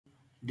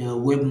the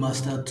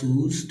Webmaster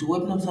tools. The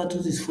Webmaster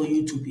tools is for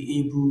you to be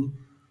able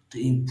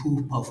to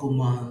improve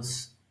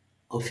performance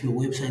of your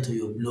website or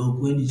your blog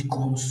when it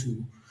comes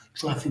to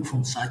traffic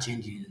from search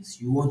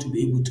engines. You want to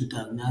be able to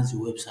diagnose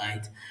your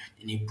website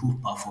and improve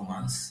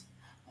performance.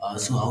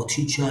 So I'll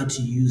teach you how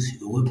to use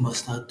the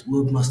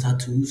Webmaster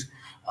tools.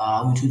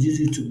 I'll introduce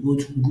you to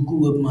both Google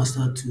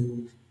Webmaster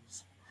tools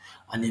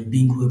and then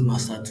Bing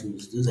Webmaster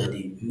tools. Those are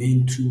the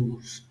main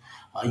tools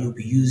you'll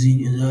be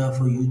using in order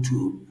for you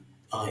to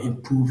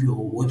improve your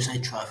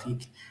website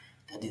traffic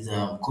that is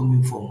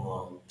coming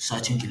from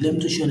search engine. Let me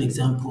just show an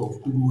example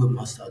of Google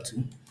Webmaster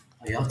tool.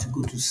 You have to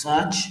go to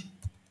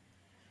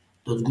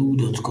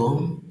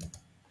search.google.com,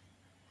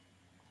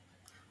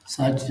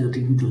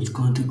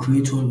 search.google.com to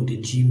create one with a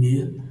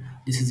Gmail.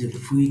 This is a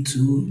free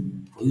tool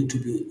for you to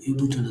be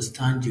able to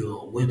understand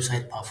your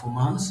website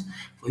performance,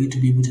 for you to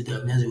be able to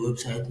diagnose your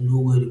website, know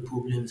where the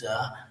problems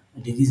are,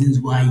 and the reasons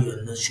why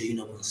you're not showing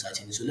up on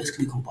search engine. So let's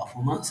click on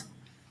performance.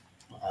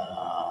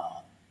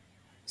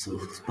 So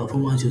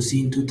performance, you're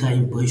seeing total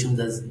impressions,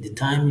 that's the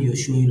time you're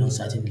showing on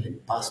search engine, like the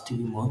past 3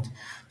 months,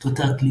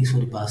 total clicks for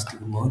the past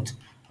 3 months.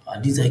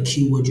 These are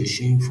keywords you're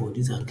showing for.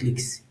 These are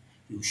clicks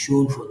you've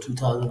shown for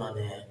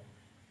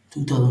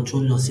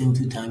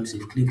 2,270 times,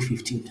 you've clicked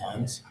 15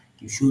 times.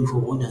 You showed for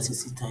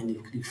 160 times,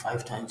 you've clicked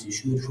 5 times. You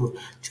showed for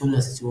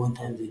 261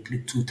 times, you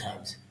clicked 2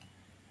 times.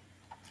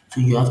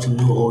 So you have to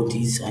know all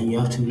these, and you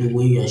have to know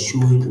where you are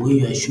showing,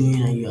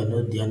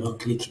 and they are not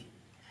clicking.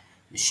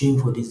 You're showing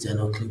for this, they are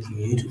not clicking.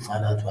 You need to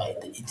find out why.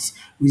 It's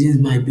reasons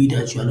might be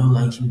that you are not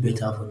ranking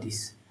better for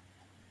this.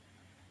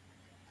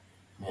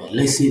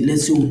 Let's say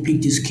we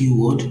pick this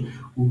keyword,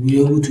 we'll be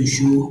able to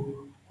show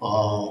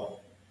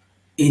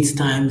 8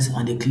 times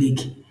and they click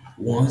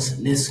once.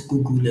 Let's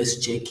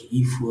check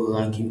if we're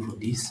ranking for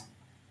this.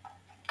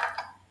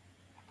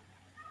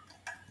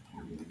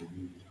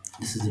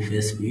 This is the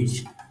first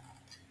page.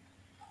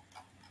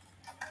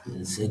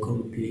 The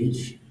second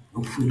page.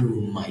 Hopefully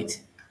we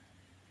might.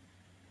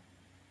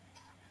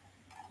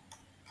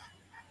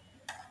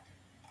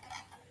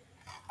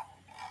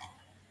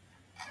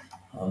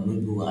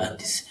 Maybe we're at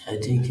this. I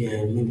think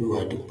maybe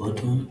we're at the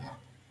bottom.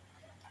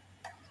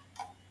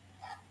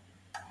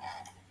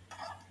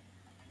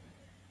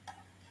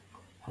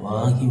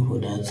 We're ranking for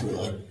that, so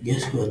I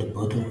guess we're at the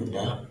bottom of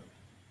that.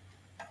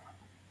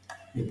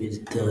 Maybe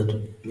the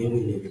third,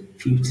 maybe the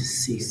fifth,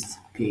 sixth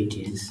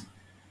pages,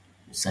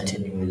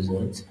 certain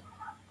results.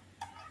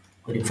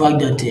 But the fact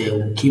that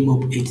we came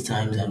up 8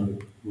 times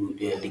and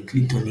they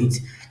clicked on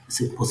it,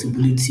 there's a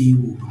possibility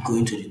we'll be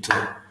going to the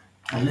top.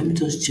 Now let me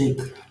just check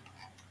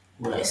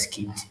what I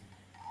skipped.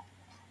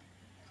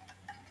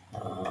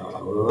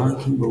 We're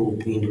ranking, but we'll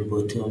be in the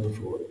bottom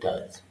for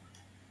that.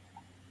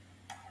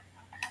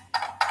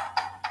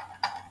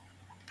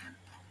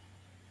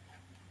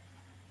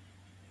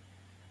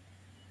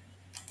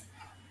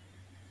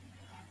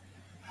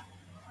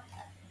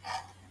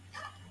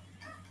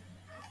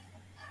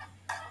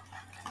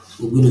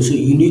 So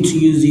you need to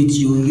use it.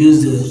 You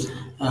use the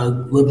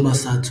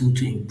Webmaster tool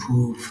to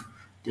improve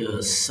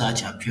the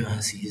search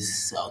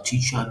appearances. I'll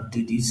teach you how to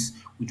do this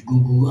with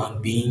Google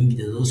and Bing.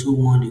 There's also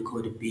one they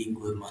call the Bing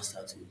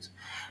Webmaster tools.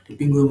 The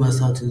Bing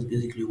Webmaster tools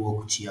basically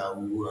work with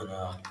Yahoo and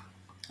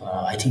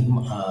I think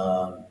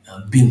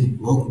Bing,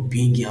 work with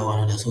Bing, Yahoo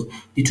and others. So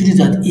the truth is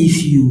that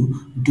if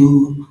you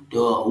do the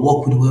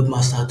work with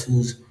Webmaster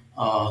tools,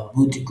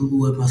 both the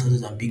Google Webmaster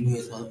tools and Bing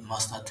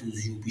Webmaster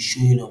tools, you'll be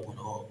showing up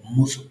on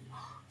most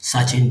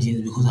search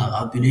engines because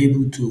I've been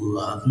able to,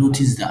 I've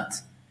noticed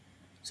that.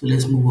 So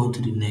let's move on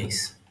to the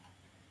next.